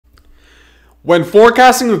When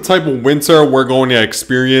forecasting the type of winter we're going to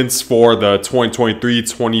experience for the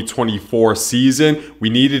 2023-2024 season,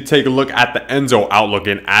 we need to take a look at the ENSO outlook.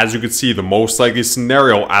 And as you can see, the most likely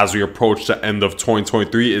scenario as we approach the end of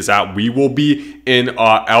 2023 is that we will be in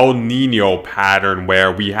a El Nino pattern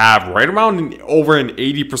where we have right around over an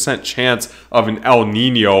 80% chance of an El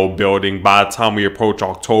Nino building by the time we approach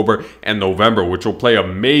October and November, which will play a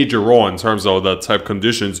major role in terms of the type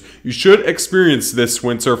conditions you should experience this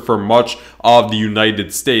winter for much of the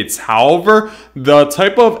United States. However, the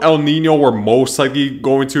type of El Nino we're most likely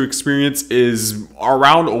going to experience is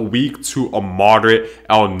around a weak to a moderate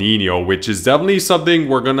El Nino, which is definitely something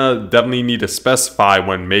we're gonna need to specify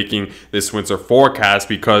when making this winter forecast,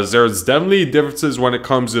 because there's definitely differences when it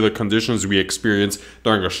comes to the conditions we experience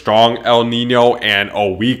during a strong El Nino and a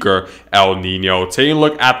weaker El Nino. Taking a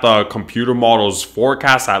look at the computer models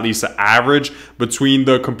forecast, at least the average between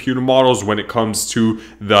the computer models when it comes to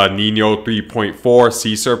the Nino 3.4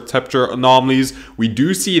 sea surf temperature anomalies, we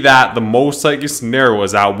do see that the most likely scenario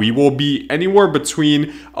is that we will be anywhere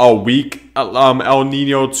between a weak El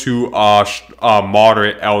Nino to a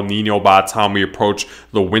moderate El Nino by the time we approach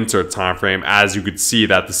the winter time frame. As you could see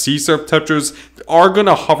that the sea surf temperatures are going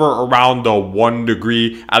to hover around the 1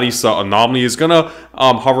 degree, at least the anomaly is going to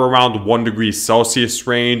hover around 1 degree Celsius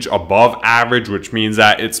range above average, which means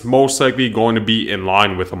that it's most likely going to be in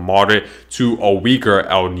line with a moderate to a weaker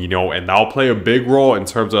El Nino, and that'll play a big role in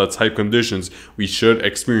terms of the type conditions we should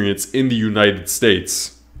experience in the United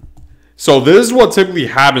States. So this is what typically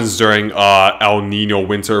happens during El Nino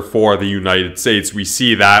winter for the United States. We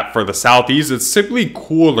see that for the Southeast, it's typically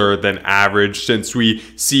cooler than average, since we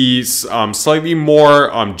see slightly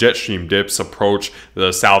more jet stream dips approach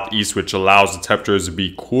the Southeast, which allows the temperatures to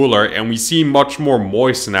be cooler. And we see much more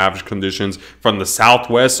moist than average conditions from the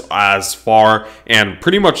Southwest as far, and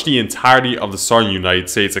pretty much the entirety of the Southern United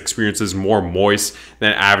States experiences more moist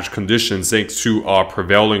than average conditions, thanks to a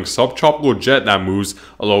prevailing subtropical jet that moves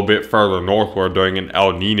a little bit further northward during an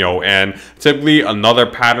El Nino. And typically another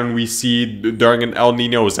pattern we see during an El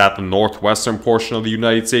Nino is that the northwestern portion of the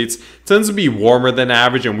United States tends to be warmer than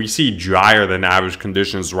average, and we see drier than average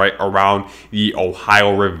conditions right around the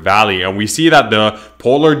Ohio River Valley. And we see that the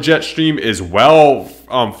polar jet stream is far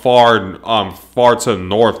to the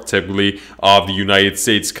north typically of the United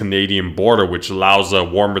States-Canadian border, which allows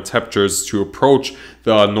warmer temperatures to approach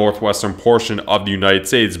the northwestern portion of the United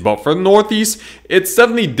States. But for the Northeast, it's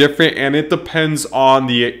definitely different, and it depends on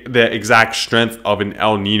the exact strength of an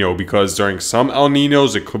El Nino, because during some El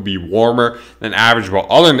Ninos it could be warmer than average, but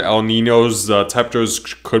other El Ninos the temperatures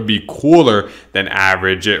could be cooler than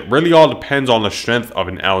average. It really all depends on the strength of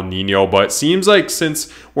an El Nino, but it seems like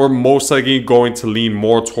since we're most likely going to lean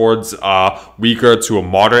more towards weaker to a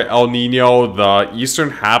moderate El Nino, the eastern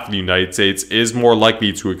half of the United States is more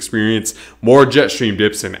likely to experience more jet stream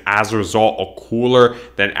dips, and as a result a cooler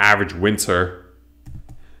than average winter.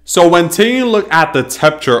 So when taking a look at the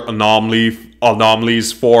temperature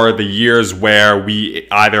anomalies for the years where we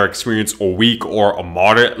either experience a weak or a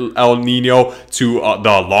moderate El Nino to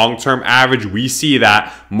the long-term average, we see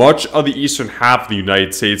that much of the eastern half of the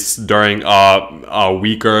United States during a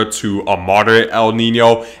weaker to a moderate El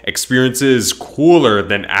Nino experiences cooler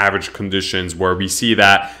than average conditions, where we see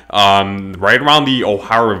that right around the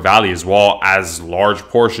Ohio River Valley, as well as large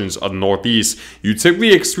portions of the Northeast, you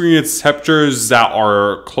typically experience temperatures that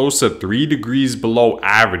are close to 3 degrees below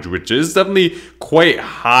average, which is definitely quite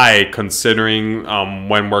high considering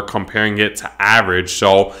when we're comparing it to average.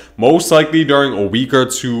 So most likely during a weaker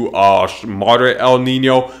to moderate El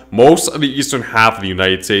Nino, most of the eastern half of the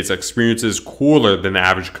United States experiences cooler than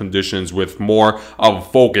average conditions, with more of a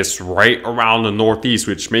focus right around the Northeast,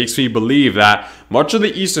 which makes me believe that much of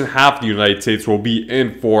the eastern half of the United States will be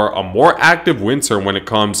in for a more active winter when it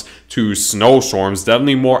comes to snowstorms,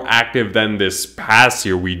 definitely more active than this past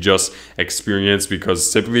year we just experienced,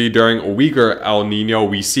 because typically during a weaker El Nino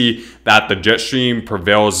we see that the jet stream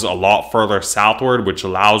prevails a lot further southward, which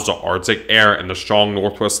allows the Arctic air and the strong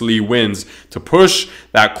northwesterly winds to push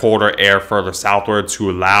that colder air further southward to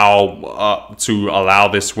allow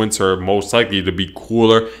this winter most likely to be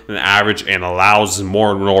cooler than average, and allows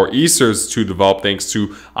more nor'easters to develop thanks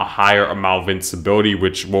to a higher amount of wind stability,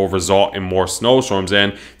 which will result in more snowstorms.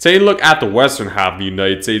 And taking a look at the western half of the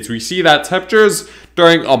United States, we see that temperatures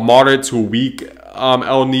during a moderate to weak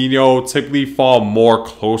El Nino typically fall more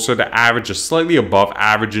closer to average, just slightly above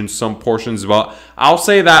average in some portions, but I'll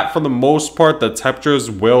say that for the most part, the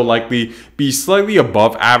temperatures will likely be slightly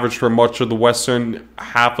above average for much of the western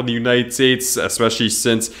half of the United States, especially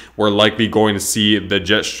since we're likely going to see the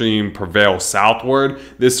jet stream prevail southward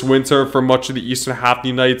this winter for much of the eastern half of the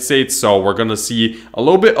United States. So we're going to see a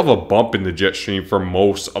little bit of a bump in the jet stream for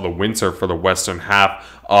most of the winter for the western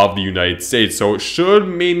half of the United States. So it should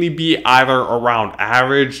mainly be either around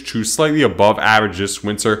average to slightly above average this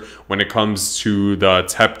winter when it comes to the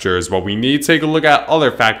temperatures. But we need to take a look at other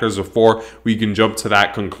factors before we can jump to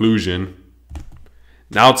that conclusion.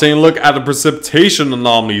 Now taking a look at the precipitation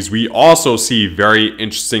anomalies, we also see very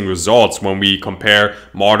interesting results when we compare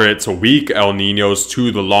moderate to weak El Ninos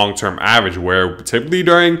to the long-term average, where typically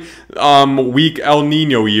during weak El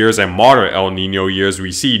Nino years and moderate El Nino years,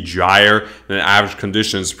 we see drier than average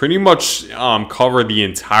conditions pretty much cover the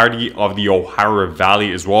entirety of the Ohio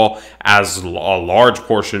Valley as well as a large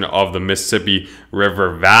portion of the Mississippi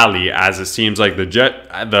River Valley, as it seems like the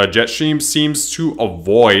jet stream seems to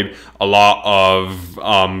avoid a lot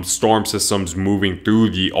of storm systems moving through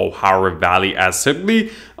the Ohio Valley, as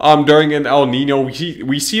typically during an El Nino,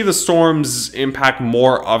 we see the storms impact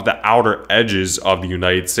more of the outer edges of the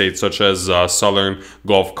United States, such as southern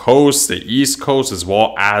Gulf Coast, the East Coast, as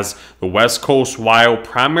well as the West Coast, while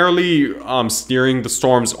primarily steering the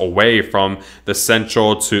storms away from the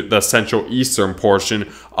central eastern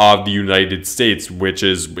portion of the United States, which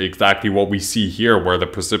is exactly what we see here, where the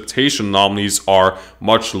precipitation anomalies are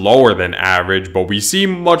much lower than average, but we see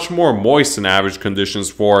much more moist than average conditions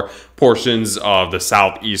for portions of the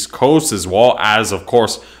southeast coast, as well as, of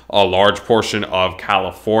course, a large portion of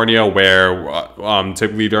California, where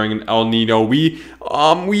typically during an El Nino, we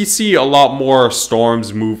see a lot more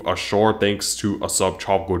storms move ashore thanks to a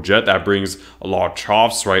subtropical jet that brings a lot of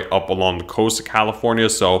troughs right up along the coast of California.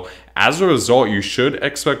 So as a result, you should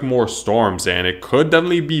expect more storms, and it could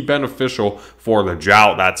definitely be beneficial for the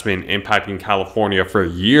drought that's been impacting California for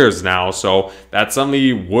years now. So that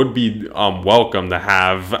suddenly would be welcome to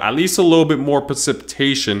have at least a little bit more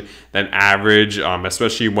precipitation than average,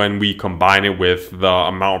 especially when we combine it with the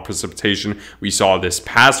amount of precipitation we saw this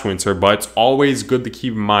past winter. But it's always good to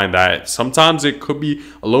keep in mind that sometimes it could be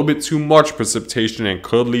a little bit too much precipitation and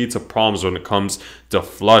could lead to problems when it comes to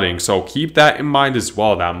flooding. So keep that in mind as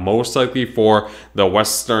well, that most likely for the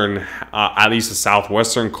western, at least the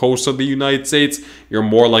southwestern coast of the United States, you're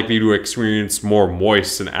more likely to experience more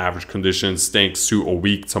moist than average conditions thanks to a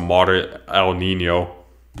weak to moderate El Nino.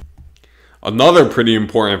 Another pretty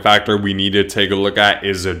important factor we need to take a look at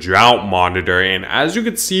is a drought monitor, and as you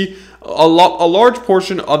can see, a large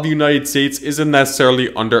portion of the United States isn't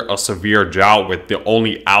necessarily under a severe drought, with the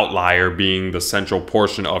only outlier being the central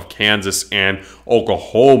portion of Kansas and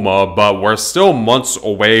Oklahoma, but we're still months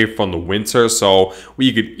away from the winter, so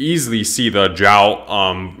we could easily see the drought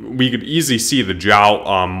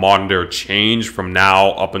monitor change from now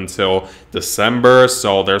up until December.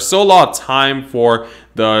 So there's still a lot of time for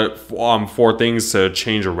for things to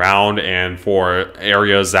change around and for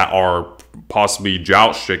areas that are possibly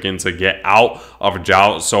drought stricken to get out of a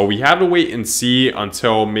drought. So we have to wait and see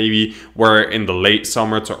until maybe we're in the late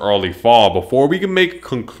summer to early fall before we can make a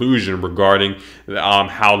conclusion regarding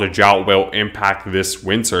how the drought will impact this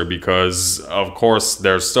winter, because of course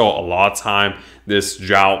there's still a lot of time this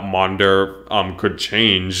drought monitor could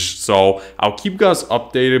change. So I'll keep you guys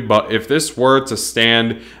updated, but if this were to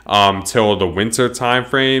stand till the winter time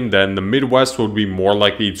frame, then the Midwest would be more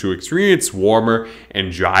likely to experience warmer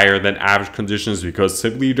and drier than average conditions, because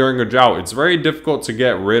typically during a drought it's very difficult to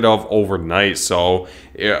get rid of overnight. So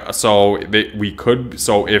if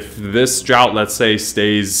this drought, let's say,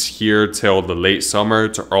 stays here till the late summer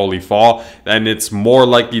to early fall, then it's more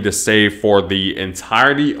likely to stay for the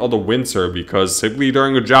entirety of the winter, because typically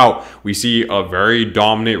during a drought we see a very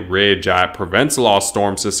dominant ridge that prevents a lot of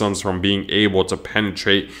storm systems from being able to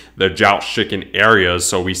penetrate the drought-stricken areas.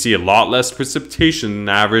 So we see a lot less precipitation than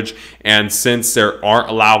average, and since there aren't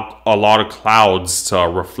a lot of clouds to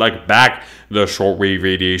reflect back the shortwave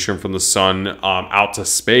radiation from the sun out to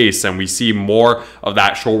space, and we see more of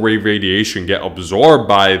that shortwave radiation get absorbed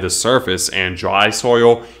by the surface, and dry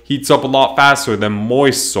soil heats up a lot faster than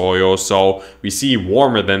moist soil, so we see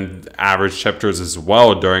warmer than average temperatures as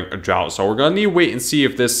well during a drought. So we're gonna need to wait and see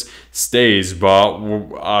if this stays,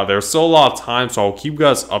 but there's still a lot of time, so I'll keep you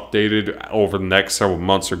guys updated over the next several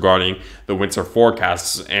months regarding the winter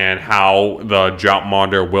forecasts and how the drought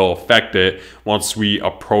monitor will affect it once we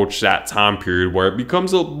approach that time period where it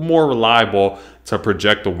becomes a more reliable to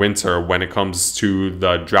project the winter when it comes to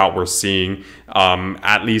the drought we're seeing,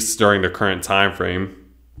 at least during the current time frame.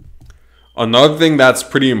 Another thing that's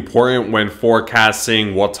pretty important when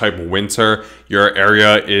forecasting what type of winter your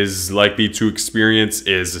area is likely to experience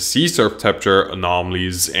is the sea surf temperature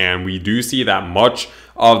anomalies. And we do see that much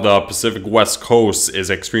of the Pacific West Coast is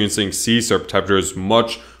experiencing sea surf temperatures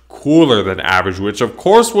much cooler than average, which of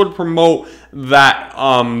course would promote that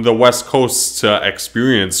the West Coast to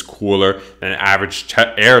experience cooler than average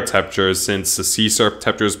air temperatures, since the sea surf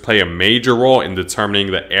temperatures play a major role in determining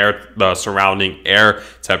the surrounding air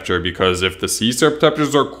temperature. Because if the sea surf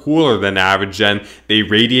temperatures are cooler than average, then they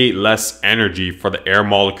radiate less energy for the air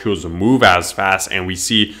molecules to move as fast, and we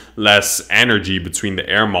see less energy between the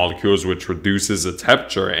air molecules, which reduces the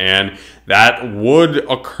temperature. And that would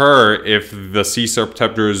occur if the sea surf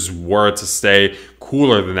temperatures were to stay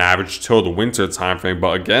cooler than average till the winter time frame.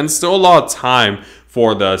 But again, still a lot of time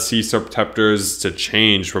for the sea surf temperatures to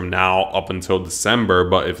change from now up until December.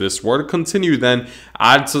 But if this were to continue, then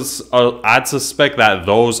I'd suspect that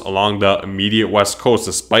those along the immediate West Coast,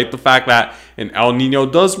 despite the fact that an El Nino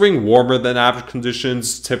does bring warmer than average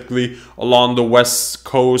conditions typically along the West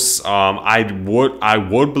Coast, I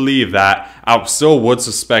would believe that I still would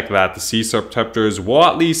suspect that the sea surf temperatures will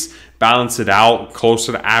at least balance it out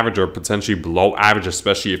closer to average or potentially below average,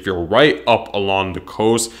 especially if you're right up along the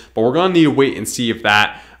coast. But we're gonna need to wait and see if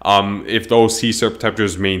that if those sea surf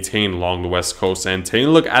temperatures maintain along the West Coast. And taking a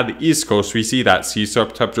look at the East Coast, we see that sea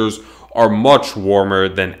surf temperatures are much warmer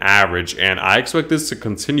than average, and I expect this to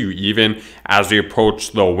continue even as we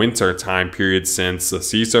approach the winter time period, since the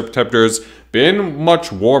sea surf temperatures been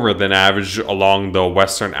much warmer than average along the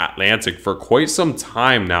western Atlantic for quite some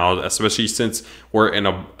time now, especially since we're in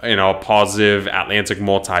a positive Atlantic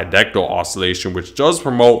multi-decadal oscillation, which does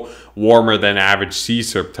promote warmer than average sea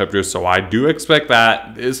surf temperatures. So I do expect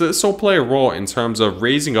that this will play a role in terms of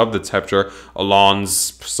raising up the temperature along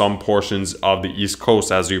some portions of the East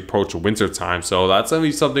Coast as we approach winter time. So that's at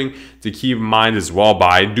least something to keep in mind as well.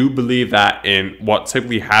 But I do believe that in what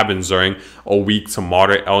typically happens during a weak to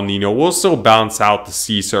moderate El Nino, will still balance out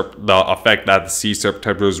the effect that the sea surf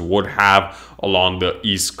temperatures would have along the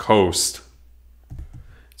East Coast.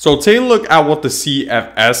 So take a look at what the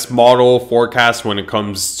CFS model forecasts when it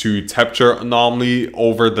comes to temperature anomaly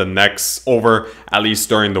over at least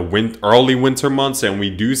during the early winter months. And we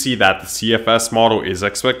do see that the CFS model is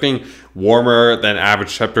expecting warmer than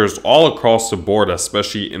average temperatures all across the board,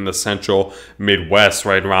 especially in the central Midwest,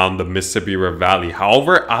 right around the Mississippi River Valley.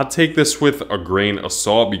 However, I'll take this with a grain of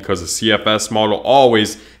salt, because the CFS model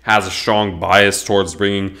always has a strong bias towards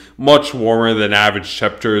bringing much warmer than average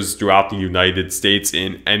temperatures throughout the United States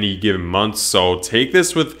in any given month. So take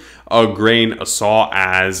this with a grain of salt,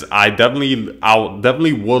 as I'll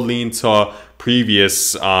definitely would lean to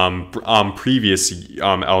previous El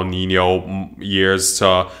Nino years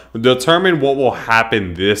to determine what will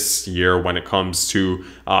happen this year when it comes to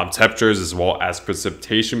temperatures as well as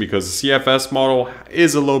precipitation, because the CFS model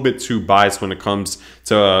is a little bit too biased when it comes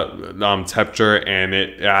to temperature, and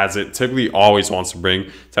it typically always wants to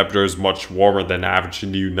bring temperatures much warmer than average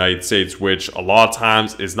in the United States, which a lot of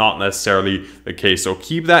times is not necessarily the case. So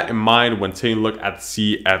keep that in mind when taking a look at the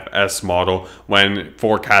CFS model when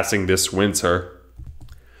forecasting this winter.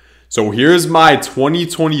 So here's my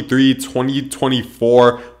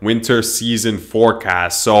 2023-2024 winter season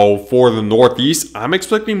forecast. So for the Northeast, I'm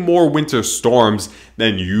expecting more winter storms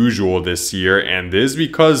than usual this year. And this is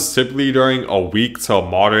because typically during a weak to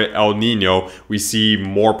moderate El Nino, we see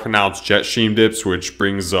more pronounced jet stream dips, which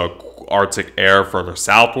brings Arctic air further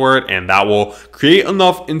southward, and that will create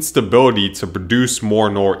enough instability to produce more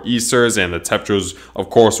nor'easters, and the temperatures of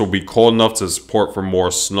course will be cold enough to support for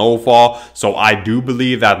more snowfall. So I do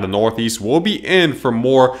believe that the Northeast will be in for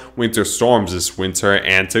more winter storms this winter,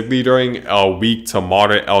 and typically during a weak to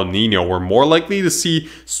moderate El Nino, we're more likely to see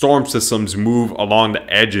storm systems move along the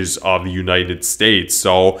edges of the United States.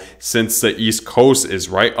 So since the East Coast is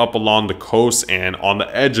right up along the coast and on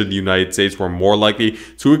the edge of the United States, we're more likely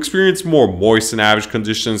to experience more moist than average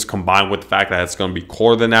conditions, combined with the fact that it's going to be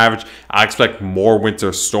colder than average. I expect more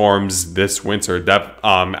winter storms this winter,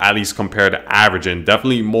 at least compared to average, and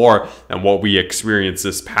definitely more than what we experienced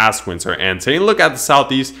this past winter. And taking a look at the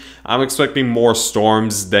Southeast, I'm expecting more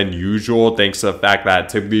storms than usual, thanks to the fact that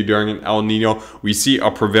typically during an El Nino, we see a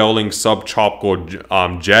prevailing subtropical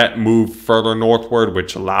jet move further northward,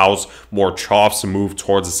 which allows more troughs to move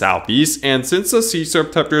towards the Southeast. And since the sea surf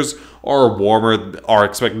temperatures are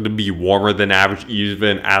expected to be warmer than average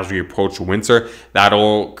even as we approach winter,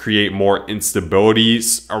 that'll create more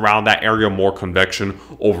instabilities around that area, more convection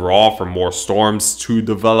overall for more storms to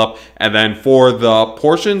develop. And then for the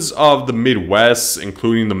portions of the Midwest,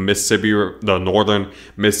 including the northern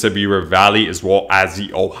Mississippi River Valley as well as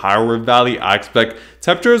the Ohio River Valley, I expect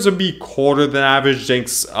temperatures would be colder than average,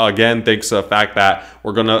 thanks to the fact that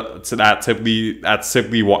that's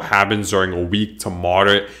typically what happens during a weak to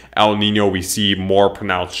moderate El Nino. We see more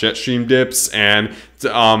pronounced jet stream dips, and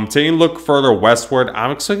taking a look further westward, I'm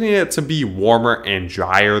expecting it to be warmer and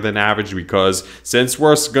drier than average, because since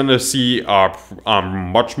we're going to see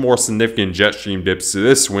much more significant jet stream dips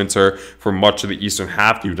this winter for much of the eastern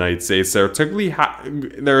half of the United States, that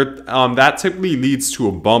typically leads to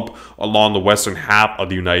a bump along the western half of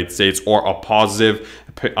the United States, or a positive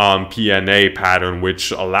PNA pattern,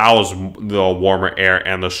 which allows the warmer air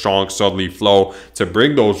and the strong southerly flow to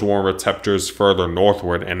bring those warmer temperatures further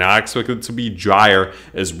northward. And I expect it to be drier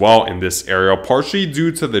as well in this area, partially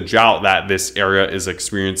due to the drought that this area is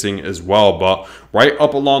experiencing as well. But right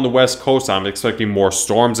up along the west coast, I'm expecting more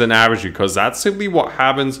storms than average, because that's simply what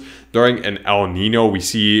happens during an El Nino. We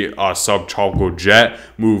see a subtropical jet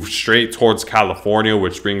move straight towards California,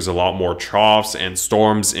 which brings a lot more troughs and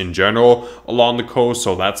storms in general along the coast.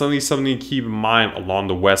 So that's at least something to keep in mind along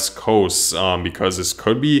the west coast, because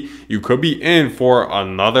you could be in for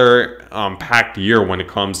another packed year when it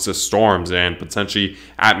comes to storms and potentially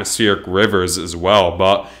atmospheric rivers as well.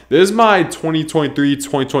 But this is my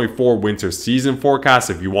 2023-2024 winter season forecast.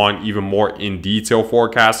 If you want even more in detail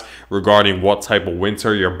forecast regarding what type of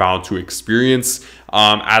winter you're bound to experience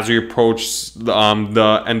as we approach the end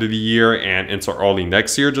of the year and into early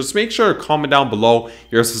next year, just make sure to comment down below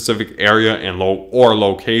your specific area and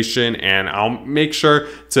location, and I'll make sure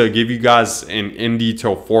to give you guys an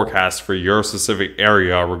in-detail forecast for your specific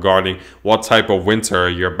area regarding what type of winter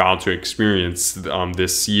you're bound to experience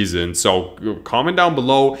this season. So comment down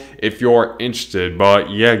below if you're interested. But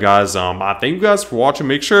yeah, guys, I thank you guys for watching.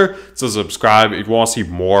 Make sure to subscribe if you want to see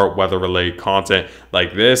more weather related content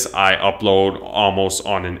like this. I upload almost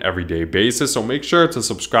on an everyday basis, so make sure to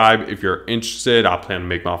subscribe if you're interested. I plan to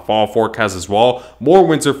make my fall forecast as well, more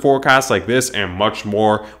winter forecasts like this, and much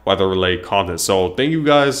more weather related content. So thank you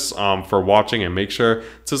guys for watching, and make sure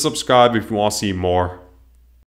to subscribe if you want to see more